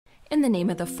In the name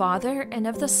of the Father, and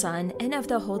of the Son, and of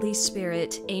the Holy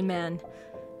Spirit. Amen.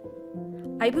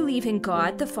 I believe in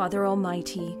God, the Father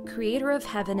Almighty, creator of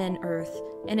heaven and earth,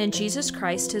 and in Jesus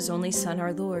Christ, his only Son,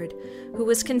 our Lord, who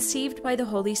was conceived by the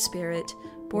Holy Spirit,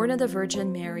 born of the Virgin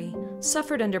Mary,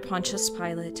 suffered under Pontius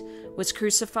Pilate, was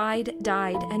crucified,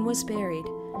 died, and was buried.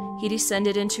 He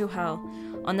descended into hell.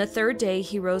 On the third day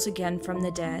he rose again from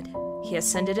the dead. He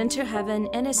ascended into heaven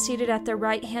and is seated at the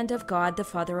right hand of God, the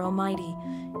Father Almighty.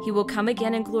 He will come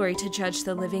again in glory to judge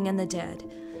the living and the dead.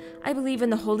 I believe in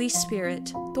the Holy Spirit,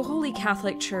 the Holy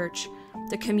Catholic Church,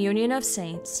 the communion of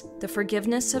saints, the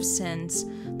forgiveness of sins,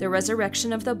 the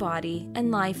resurrection of the body, and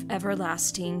life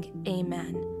everlasting.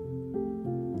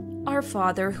 Amen. Our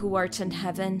Father, who art in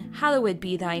heaven, hallowed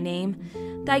be thy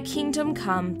name. Thy kingdom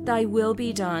come, thy will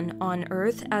be done, on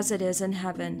earth as it is in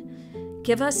heaven.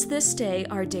 Give us this day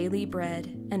our daily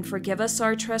bread, and forgive us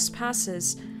our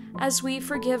trespasses, as we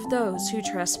forgive those who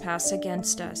trespass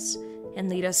against us. And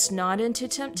lead us not into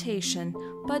temptation,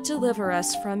 but deliver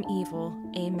us from evil.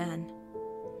 Amen.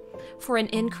 For an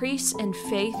increase in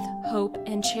faith, hope,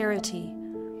 and charity.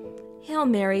 Hail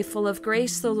Mary, full of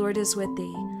grace, the Lord is with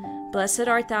thee. Blessed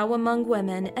art thou among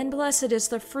women, and blessed is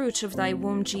the fruit of thy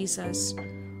womb, Jesus.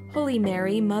 Holy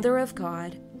Mary, Mother of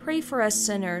God, pray for us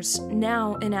sinners,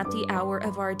 now and at the hour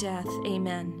of our death.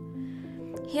 Amen.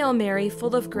 Hail Mary,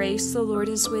 full of grace, the Lord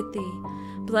is with thee.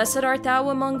 Blessed art thou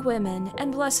among women,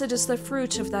 and blessed is the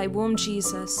fruit of thy womb,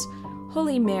 Jesus.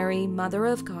 Holy Mary, Mother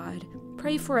of God,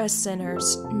 pray for us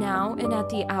sinners, now and at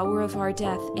the hour of our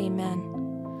death.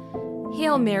 Amen.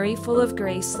 Hail Mary, full of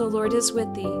grace, the Lord is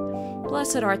with thee.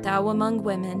 Blessed art thou among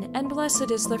women, and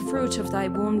blessed is the fruit of thy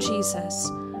womb, Jesus.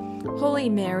 Holy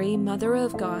Mary, Mother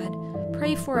of God,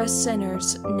 pray for us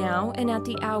sinners, now and at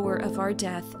the hour of our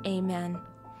death. Amen.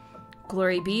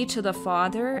 Glory be to the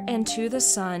Father, and to the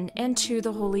Son, and to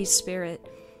the Holy Spirit,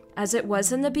 as it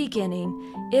was in the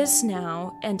beginning, is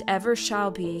now, and ever shall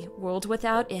be, world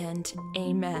without end.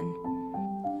 Amen.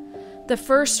 The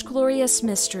first glorious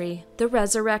mystery, the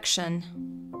Resurrection.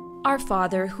 Our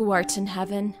Father, who art in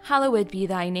heaven, hallowed be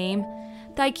thy name.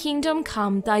 Thy kingdom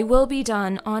come, thy will be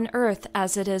done, on earth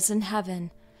as it is in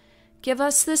heaven. Give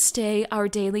us this day our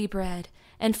daily bread,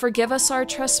 and forgive us our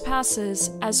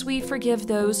trespasses, as we forgive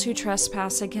those who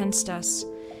trespass against us.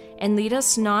 And lead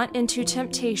us not into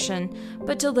temptation,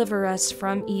 but deliver us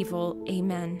from evil.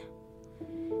 Amen.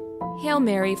 Hail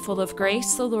Mary, full of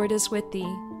grace, the Lord is with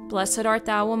thee. Blessed art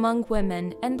thou among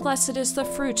women, and blessed is the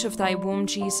fruit of thy womb,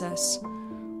 Jesus.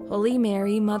 Holy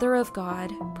Mary, Mother of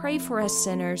God, pray for us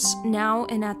sinners, now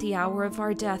and at the hour of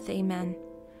our death. Amen.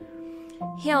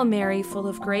 Hail Mary, full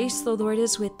of grace, the Lord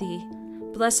is with thee.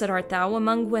 Blessed art thou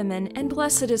among women, and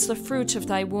blessed is the fruit of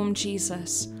thy womb,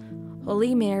 Jesus.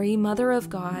 Holy Mary, Mother of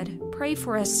God, pray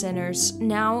for us sinners,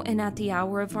 now and at the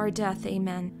hour of our death.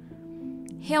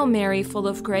 Amen. Hail Mary, full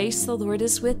of grace, the Lord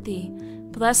is with thee.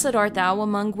 Blessed art thou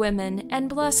among women, and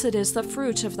blessed is the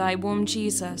fruit of thy womb,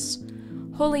 Jesus.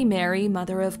 Holy Mary,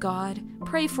 Mother of God,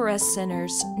 pray for us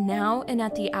sinners, now and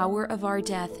at the hour of our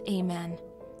death. Amen.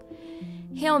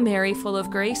 Hail Mary, full of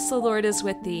grace, the Lord is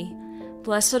with thee.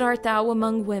 Blessed art thou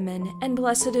among women, and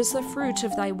blessed is the fruit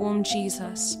of thy womb,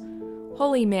 Jesus.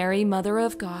 Holy Mary, Mother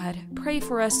of God, pray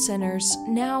for us sinners,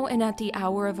 now and at the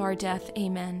hour of our death.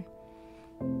 Amen.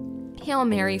 Hail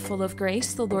Mary, full of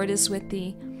grace, the Lord is with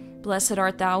thee. Blessed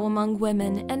art thou among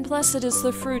women, and blessed is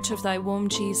the fruit of thy womb,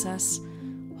 Jesus.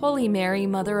 Holy Mary,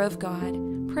 Mother of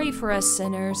God, pray for us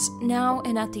sinners, now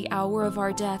and at the hour of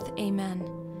our death. Amen.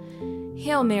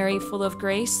 Hail Mary, full of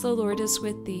grace, the Lord is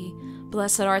with thee.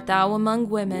 Blessed art thou among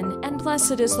women, and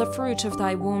blessed is the fruit of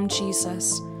thy womb,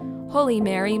 Jesus. Holy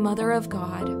Mary, Mother of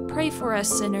God, pray for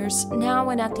us sinners, now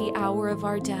and at the hour of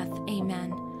our death.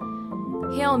 Amen.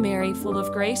 Hail Mary, full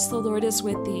of grace, the Lord is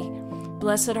with thee.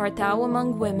 Blessed art thou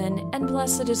among women, and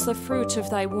blessed is the fruit of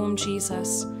thy womb,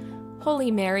 Jesus.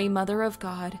 Holy Mary, Mother of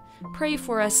God, pray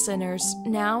for us sinners,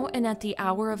 now and at the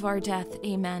hour of our death.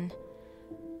 Amen.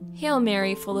 Hail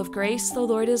Mary, full of grace, the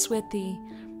Lord is with thee.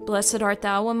 Blessed art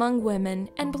thou among women,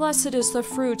 and blessed is the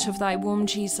fruit of thy womb,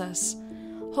 Jesus.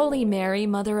 Holy Mary,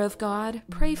 Mother of God,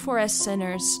 pray for us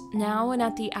sinners, now and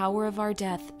at the hour of our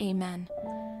death. Amen.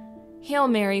 Hail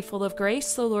Mary, full of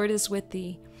grace, the Lord is with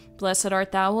thee. Blessed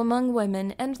art thou among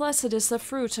women, and blessed is the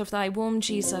fruit of thy womb,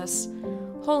 Jesus.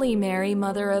 Holy Mary,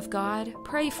 Mother of God,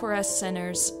 pray for us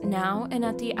sinners, now and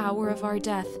at the hour of our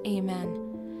death. Amen.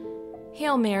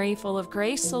 Hail Mary, full of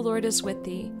grace, the Lord is with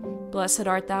thee. Blessed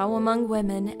art thou among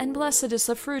women, and blessed is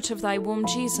the fruit of thy womb,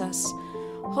 Jesus.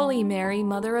 Holy Mary,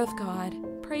 Mother of God,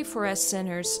 pray for us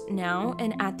sinners, now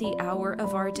and at the hour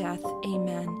of our death.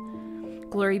 Amen.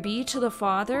 Glory be to the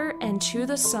Father, and to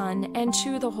the Son, and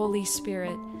to the Holy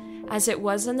Spirit, as it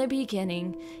was in the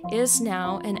beginning, is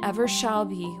now, and ever shall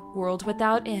be, world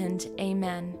without end.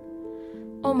 Amen.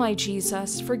 O my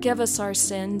Jesus, forgive us our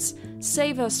sins,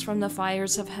 save us from the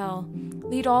fires of hell,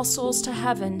 lead all souls to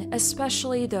heaven,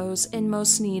 especially those in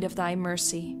most need of thy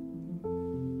mercy.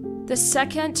 The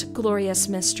second glorious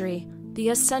mystery, the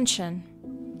Ascension.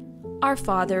 Our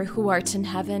Father, who art in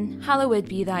heaven, hallowed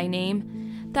be thy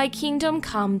name. Thy kingdom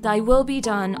come, thy will be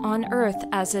done on earth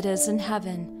as it is in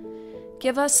heaven.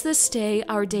 Give us this day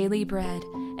our daily bread,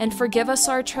 and forgive us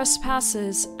our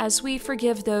trespasses as we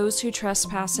forgive those who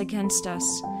trespass against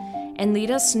us. And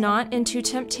lead us not into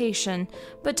temptation,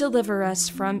 but deliver us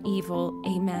from evil.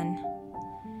 Amen.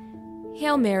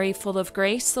 Hail Mary, full of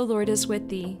grace, the Lord is with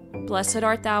thee. Blessed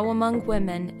art thou among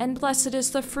women, and blessed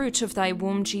is the fruit of thy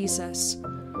womb, Jesus.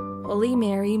 Holy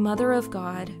Mary, Mother of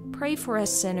God, pray for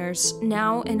us sinners,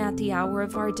 now and at the hour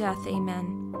of our death.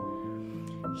 Amen.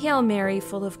 Hail Mary,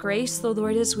 full of grace, the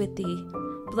Lord is with thee.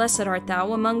 Blessed art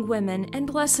thou among women, and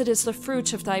blessed is the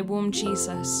fruit of thy womb,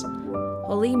 Jesus.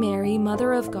 Holy Mary,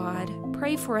 Mother of God,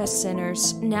 pray for us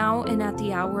sinners, now and at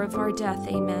the hour of our death.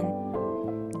 Amen.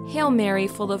 Hail Mary,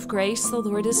 full of grace, the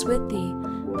Lord is with thee.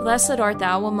 Blessed art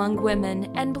thou among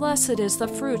women, and blessed is the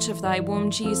fruit of thy womb,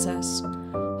 Jesus.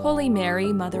 Holy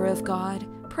Mary, Mother of God,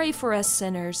 pray for us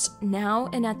sinners, now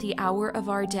and at the hour of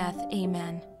our death.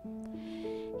 Amen.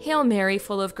 Hail Mary,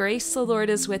 full of grace, the Lord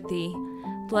is with thee.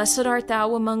 Blessed art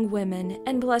thou among women,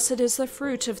 and blessed is the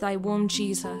fruit of thy womb,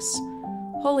 Jesus.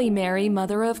 Holy Mary,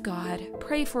 Mother of God,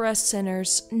 pray for us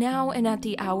sinners, now and at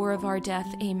the hour of our death.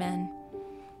 Amen.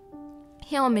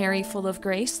 Hail Mary, full of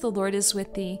grace, the Lord is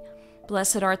with thee.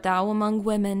 Blessed art thou among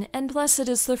women, and blessed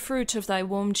is the fruit of thy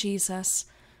womb, Jesus.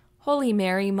 Holy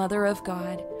Mary, Mother of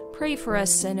God, pray for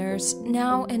us sinners,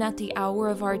 now and at the hour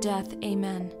of our death.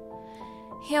 Amen.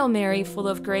 Hail Mary, full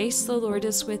of grace, the Lord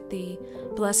is with thee.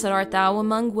 Blessed art thou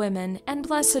among women, and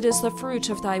blessed is the fruit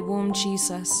of thy womb,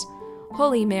 Jesus.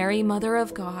 Holy Mary, Mother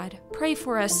of God, pray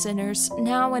for us sinners,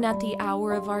 now and at the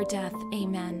hour of our death.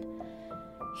 Amen.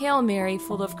 Hail Mary,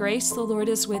 full of grace, the Lord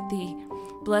is with thee.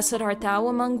 Blessed art thou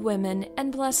among women,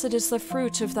 and blessed is the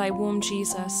fruit of thy womb,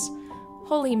 Jesus.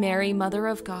 Holy Mary, Mother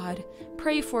of God,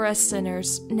 pray for us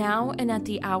sinners, now and at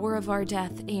the hour of our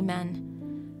death.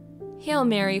 Amen. Hail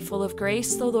Mary, full of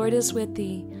grace, the Lord is with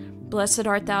thee. Blessed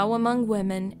art thou among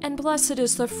women, and blessed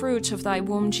is the fruit of thy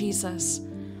womb, Jesus.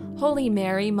 Holy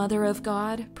Mary, Mother of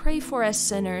God, pray for us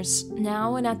sinners,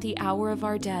 now and at the hour of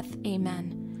our death.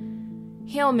 Amen.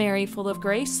 Hail Mary, full of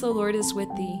grace, the Lord is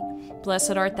with thee.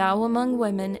 Blessed art thou among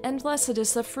women, and blessed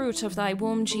is the fruit of thy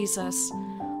womb, Jesus.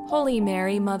 Holy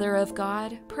Mary, Mother of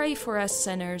God, pray for us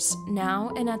sinners,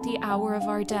 now and at the hour of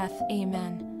our death.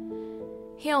 Amen.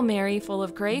 Hail Mary, full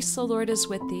of grace, the Lord is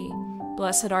with thee.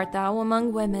 Blessed art thou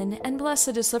among women, and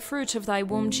blessed is the fruit of thy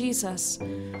womb, Jesus.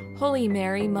 Holy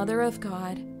Mary, Mother of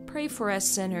God, pray for us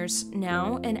sinners,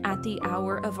 now and at the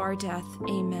hour of our death.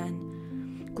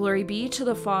 Amen. Glory be to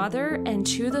the Father, and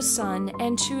to the Son,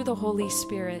 and to the Holy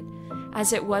Spirit,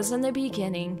 as it was in the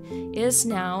beginning, is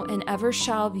now, and ever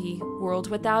shall be, world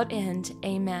without end.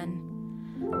 Amen.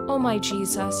 O my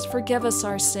Jesus, forgive us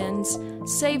our sins,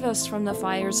 save us from the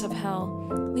fires of hell,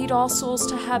 lead all souls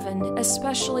to heaven,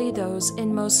 especially those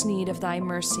in most need of thy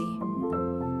mercy.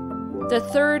 The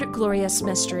third glorious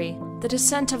mystery, the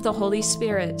descent of the Holy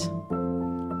Spirit.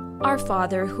 Our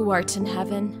Father, who art in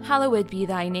heaven, hallowed be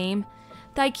thy name.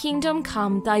 Thy kingdom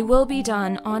come, thy will be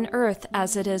done on earth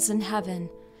as it is in heaven.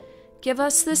 Give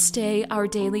us this day our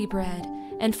daily bread,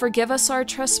 and forgive us our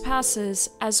trespasses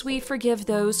as we forgive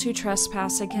those who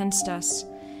trespass against us.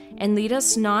 And lead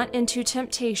us not into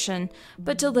temptation,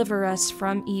 but deliver us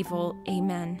from evil.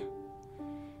 Amen.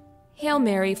 Hail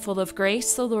Mary, full of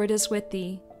grace, the Lord is with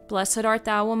thee. Blessed art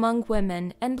thou among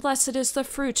women, and blessed is the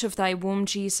fruit of thy womb,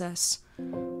 Jesus.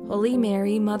 Holy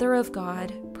Mary, Mother of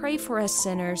God, pray for us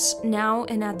sinners, now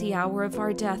and at the hour of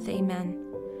our death. Amen.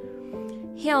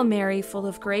 Hail Mary, full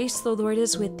of grace, the Lord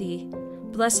is with thee.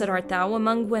 Blessed art thou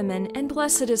among women, and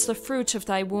blessed is the fruit of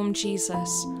thy womb,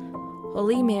 Jesus.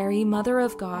 Holy Mary, Mother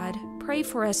of God, pray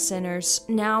for us sinners,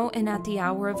 now and at the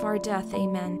hour of our death.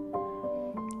 Amen.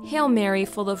 Hail Mary,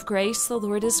 full of grace, the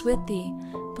Lord is with thee.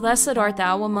 Blessed art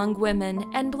thou among women,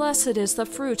 and blessed is the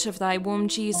fruit of thy womb,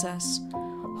 Jesus.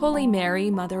 Holy Mary,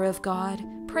 Mother of God,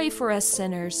 pray for us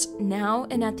sinners, now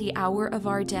and at the hour of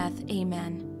our death.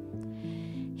 Amen.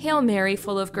 Hail Mary,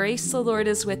 full of grace, the Lord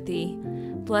is with thee.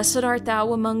 Blessed art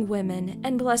thou among women,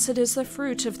 and blessed is the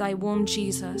fruit of thy womb,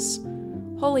 Jesus.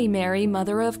 Holy Mary,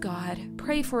 Mother of God,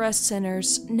 pray for us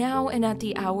sinners, now and at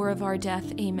the hour of our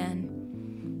death.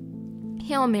 Amen.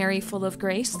 Hail Mary, full of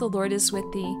grace, the Lord is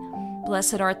with thee.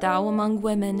 Blessed art thou among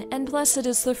women, and blessed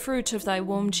is the fruit of thy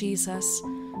womb, Jesus.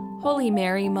 Holy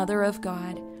Mary, Mother of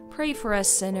God, pray for us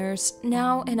sinners,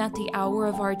 now and at the hour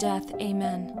of our death.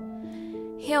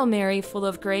 Amen. Hail Mary, full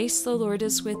of grace, the Lord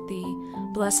is with thee.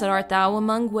 Blessed art thou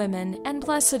among women, and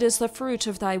blessed is the fruit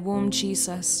of thy womb,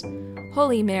 Jesus.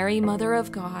 Holy Mary, Mother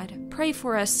of God, pray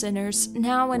for us sinners,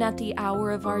 now and at the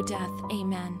hour of our death.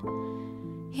 Amen.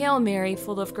 Hail Mary,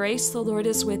 full of grace, the Lord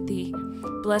is with thee.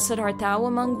 Blessed art thou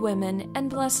among women, and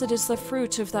blessed is the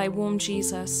fruit of thy womb,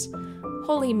 Jesus.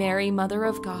 Holy Mary, Mother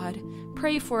of God,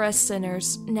 pray for us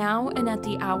sinners, now and at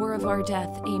the hour of our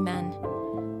death. Amen.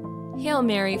 Hail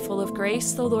Mary, full of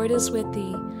grace, the Lord is with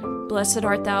thee. Blessed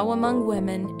art thou among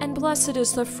women, and blessed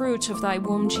is the fruit of thy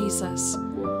womb, Jesus.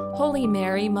 Holy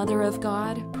Mary, Mother of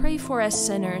God, pray for us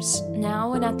sinners,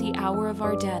 now and at the hour of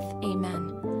our death. Amen.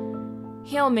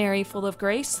 Hail Mary, full of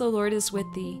grace, the Lord is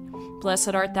with thee.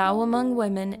 Blessed art thou among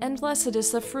women, and blessed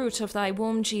is the fruit of thy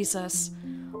womb, Jesus.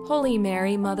 Holy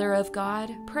Mary, Mother of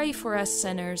God, pray for us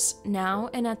sinners, now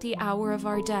and at the hour of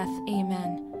our death.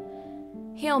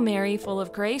 Amen. Hail Mary, full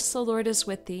of grace, the Lord is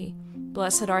with thee.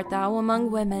 Blessed art thou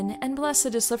among women, and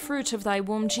blessed is the fruit of thy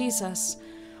womb, Jesus.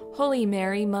 Holy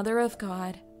Mary, Mother of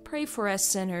God, pray for us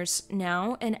sinners,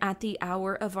 now and at the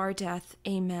hour of our death.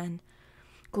 Amen.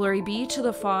 Glory be to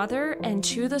the Father, and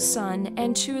to the Son,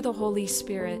 and to the Holy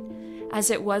Spirit, as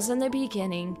it was in the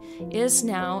beginning, is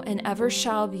now, and ever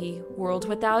shall be, world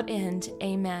without end.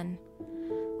 Amen.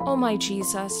 O my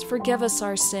Jesus, forgive us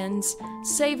our sins,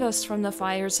 save us from the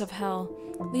fires of hell,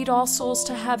 lead all souls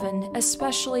to heaven,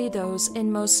 especially those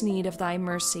in most need of thy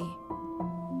mercy.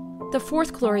 The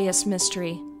fourth glorious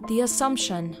mystery, the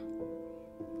Assumption.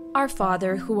 Our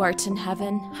Father, who art in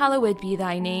heaven, hallowed be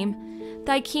thy name.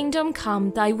 Thy kingdom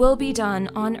come, thy will be done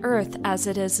on earth as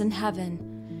it is in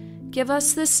heaven. Give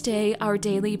us this day our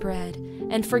daily bread,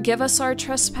 and forgive us our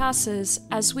trespasses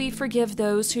as we forgive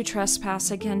those who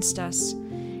trespass against us.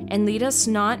 And lead us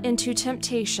not into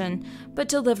temptation, but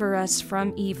deliver us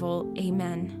from evil.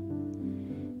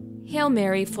 Amen. Hail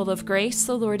Mary, full of grace,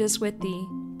 the Lord is with thee.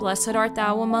 Blessed art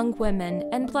thou among women,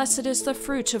 and blessed is the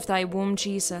fruit of thy womb,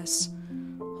 Jesus.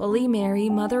 Holy Mary,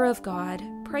 Mother of God,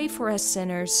 pray for us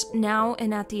sinners, now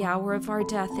and at the hour of our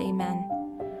death.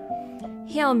 Amen.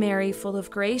 Hail Mary, full of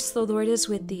grace, the Lord is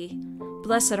with thee.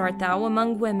 Blessed art thou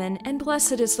among women, and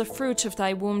blessed is the fruit of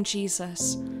thy womb,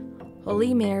 Jesus.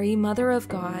 Holy Mary, Mother of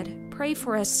God, pray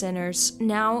for us sinners,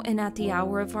 now and at the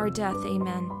hour of our death.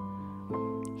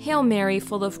 Amen. Hail Mary,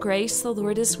 full of grace, the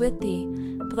Lord is with thee.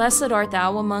 Blessed art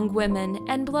thou among women,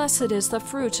 and blessed is the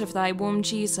fruit of thy womb,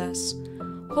 Jesus.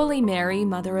 Holy Mary,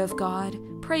 Mother of God,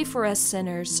 pray for us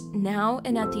sinners, now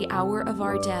and at the hour of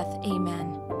our death.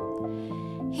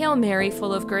 Amen. Hail Mary,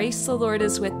 full of grace, the Lord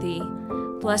is with thee.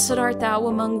 Blessed art thou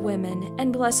among women,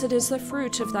 and blessed is the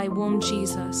fruit of thy womb,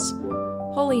 Jesus.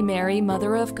 Holy Mary,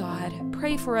 Mother of God,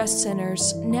 pray for us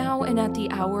sinners, now and at the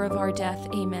hour of our death.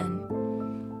 Amen.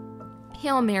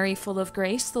 Hail Mary, full of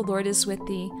grace, the Lord is with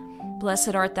thee.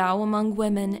 Blessed art thou among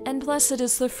women, and blessed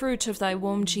is the fruit of thy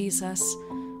womb, Jesus.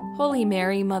 Holy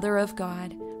Mary, Mother of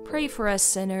God, pray for us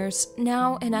sinners,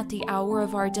 now and at the hour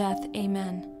of our death.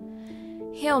 Amen.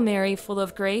 Hail Mary, full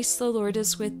of grace, the Lord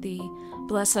is with thee.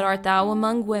 Blessed art thou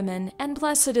among women, and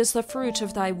blessed is the fruit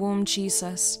of thy womb,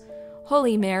 Jesus.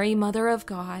 Holy Mary, Mother of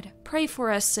God, pray for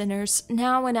us sinners,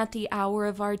 now and at the hour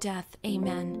of our death.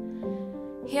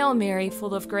 Amen. Hail Mary,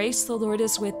 full of grace, the Lord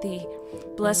is with thee.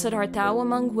 Blessed art thou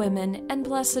among women, and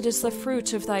blessed is the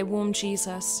fruit of thy womb,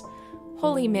 Jesus.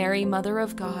 Holy Mary, Mother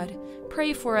of God,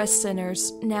 pray for us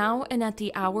sinners, now and at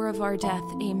the hour of our death.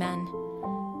 Amen.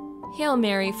 Hail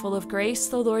Mary, full of grace,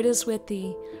 the Lord is with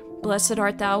thee. Blessed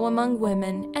art thou among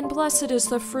women, and blessed is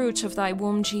the fruit of thy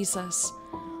womb, Jesus.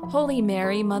 Holy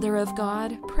Mary, Mother of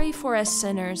God, pray for us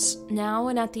sinners, now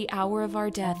and at the hour of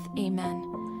our death.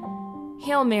 Amen.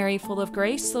 Hail Mary, full of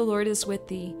grace, the Lord is with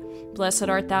thee. Blessed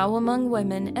art thou among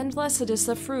women, and blessed is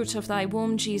the fruit of thy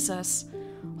womb, Jesus.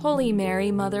 Holy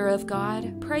Mary, Mother of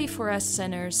God, pray for us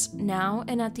sinners, now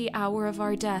and at the hour of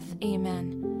our death.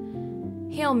 Amen.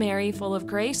 Hail Mary, full of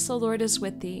grace, the Lord is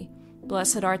with thee.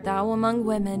 Blessed art thou among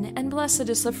women, and blessed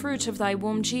is the fruit of thy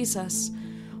womb, Jesus.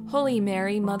 Holy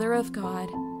Mary, Mother of God,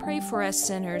 pray for us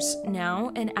sinners,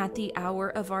 now and at the hour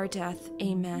of our death.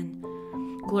 Amen.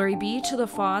 Glory be to the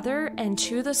Father, and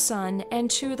to the Son, and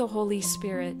to the Holy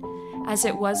Spirit, as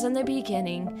it was in the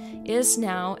beginning, is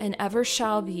now, and ever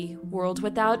shall be, world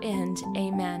without end.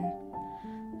 Amen.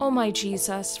 O my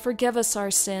Jesus, forgive us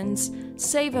our sins,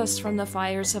 save us from the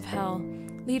fires of hell,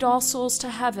 lead all souls to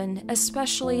heaven,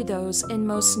 especially those in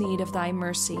most need of thy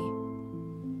mercy.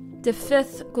 The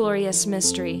fifth glorious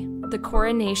mystery, The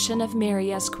coronation of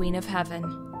Mary as Queen of Heaven.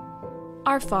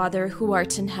 Our Father, who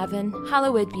art in heaven,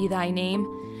 hallowed be thy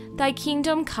name. Thy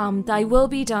kingdom come, thy will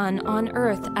be done on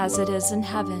earth as it is in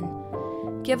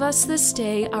heaven. Give us this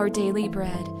day our daily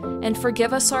bread, and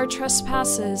forgive us our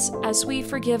trespasses as we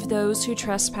forgive those who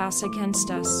trespass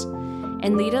against us.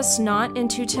 And lead us not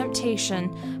into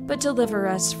temptation, but deliver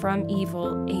us from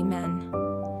evil. Amen.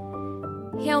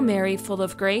 Hail Mary, full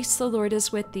of grace, the Lord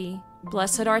is with thee.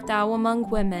 Blessed art thou among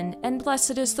women, and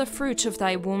blessed is the fruit of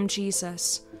thy womb,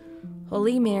 Jesus.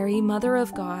 Holy Mary, Mother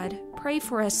of God, pray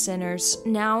for us sinners,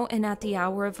 now and at the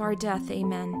hour of our death.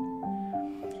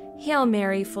 Amen. Hail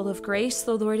Mary, full of grace,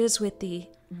 the Lord is with thee.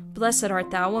 Blessed art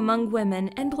thou among women,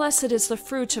 and blessed is the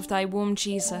fruit of thy womb,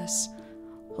 Jesus.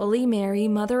 Holy Mary,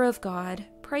 Mother of God,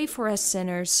 pray for us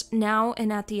sinners, now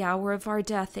and at the hour of our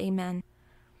death. Amen.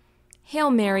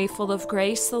 Hail Mary, full of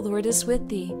grace, the Lord is with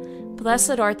thee.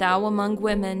 Blessed art thou among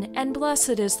women, and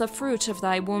blessed is the fruit of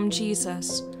thy womb,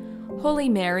 Jesus. Holy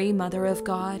Mary, Mother of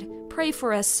God, pray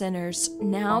for us sinners,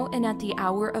 now and at the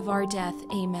hour of our death.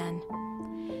 Amen.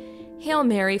 Hail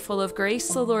Mary, full of grace,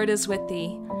 the Lord is with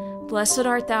thee. Blessed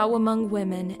art thou among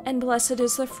women, and blessed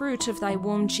is the fruit of thy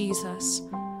womb, Jesus.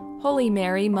 Holy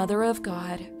Mary, Mother of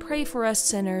God, pray for us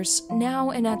sinners,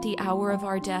 now and at the hour of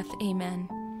our death. Amen.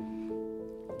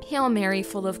 Hail Mary,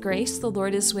 full of grace, the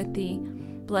Lord is with thee.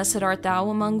 Blessed art thou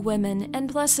among women,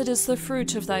 and blessed is the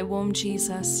fruit of thy womb,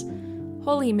 Jesus.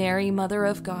 Holy Mary, Mother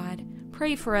of God,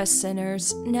 pray for us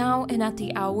sinners, now and at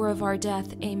the hour of our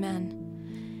death.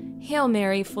 Amen. Hail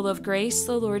Mary, full of grace,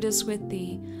 the Lord is with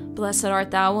thee. Blessed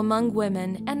art thou among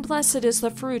women, and blessed is the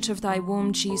fruit of thy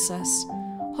womb, Jesus.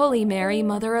 Holy Mary,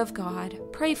 Mother of God,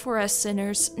 pray for us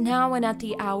sinners, now and at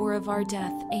the hour of our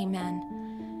death.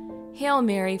 Amen. Hail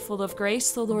Mary, full of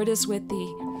grace, the Lord is with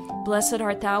thee. Blessed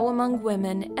art thou among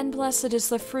women, and blessed is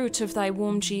the fruit of thy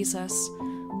womb, Jesus.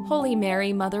 Holy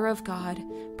Mary, Mother of God,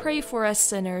 pray for us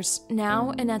sinners,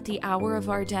 now and at the hour of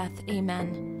our death.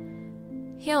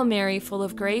 Amen. Hail Mary, full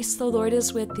of grace, the Lord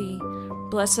is with thee.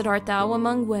 Blessed art thou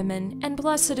among women, and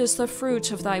blessed is the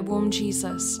fruit of thy womb,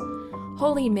 Jesus.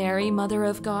 Holy Mary, Mother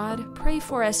of God, pray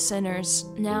for us sinners,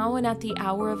 now and at the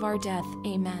hour of our death.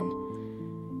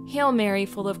 Amen. Hail Mary,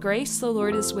 full of grace, the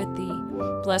Lord is with thee.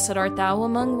 Blessed art thou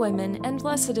among women, and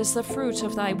blessed is the fruit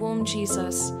of thy womb,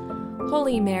 Jesus.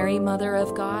 Holy Mary, Mother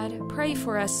of God, pray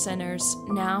for us sinners,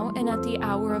 now and at the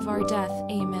hour of our death.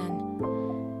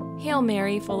 Amen. Hail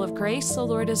Mary, full of grace, the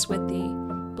Lord is with thee.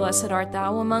 Blessed art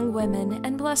thou among women,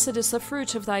 and blessed is the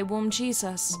fruit of thy womb,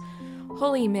 Jesus.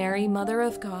 Holy Mary, Mother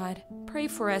of God, pray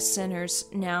for us sinners,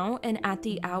 now and at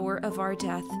the hour of our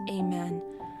death. Amen.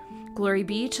 Glory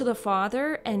be to the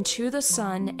Father, and to the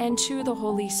Son, and to the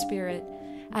Holy Spirit,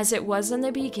 as it was in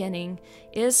the beginning,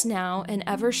 is now, and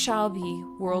ever shall be,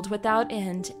 world without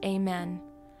end. Amen.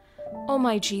 O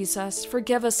my Jesus,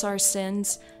 forgive us our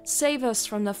sins, save us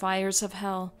from the fires of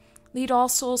hell. Lead all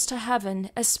souls to heaven,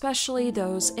 especially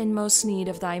those in most need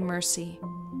of thy mercy.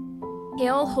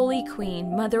 Hail, Holy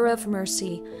Queen, Mother of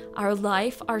Mercy, our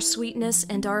life, our sweetness,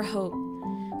 and our hope.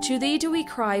 To thee do we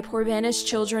cry, poor banished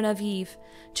children of Eve.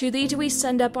 To thee do we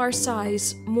send up our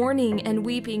sighs, mourning and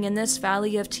weeping in this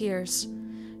valley of tears.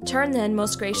 Turn then,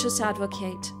 most gracious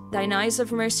Advocate, thine eyes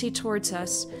of mercy towards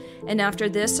us, and after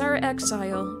this our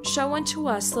exile, show unto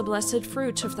us the blessed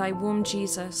fruit of thy womb,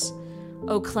 Jesus.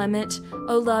 O clement,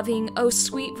 O loving, O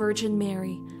sweet Virgin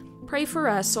Mary, pray for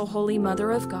us, O Holy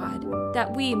Mother of God,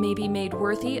 that we may be made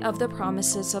worthy of the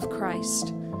promises of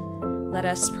Christ. Let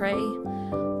us pray.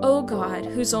 O God,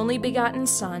 whose only begotten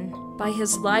Son, by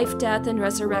his life, death, and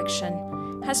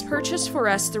resurrection, has purchased for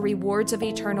us the rewards of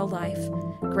eternal life,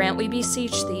 grant, we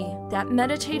beseech thee, that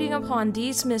meditating upon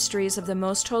these mysteries of the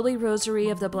most holy rosary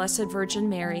of the Blessed Virgin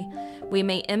Mary, we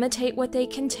may imitate what they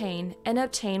contain and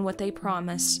obtain what they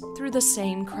promise, through the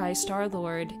same Christ our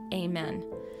Lord. Amen.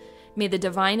 May the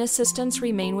divine assistance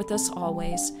remain with us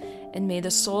always, and may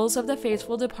the souls of the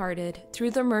faithful departed,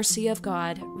 through the mercy of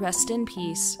God, rest in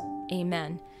peace.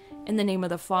 Amen. In the name of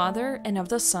the Father, and of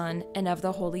the Son, and of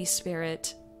the Holy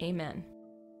Spirit. Amen.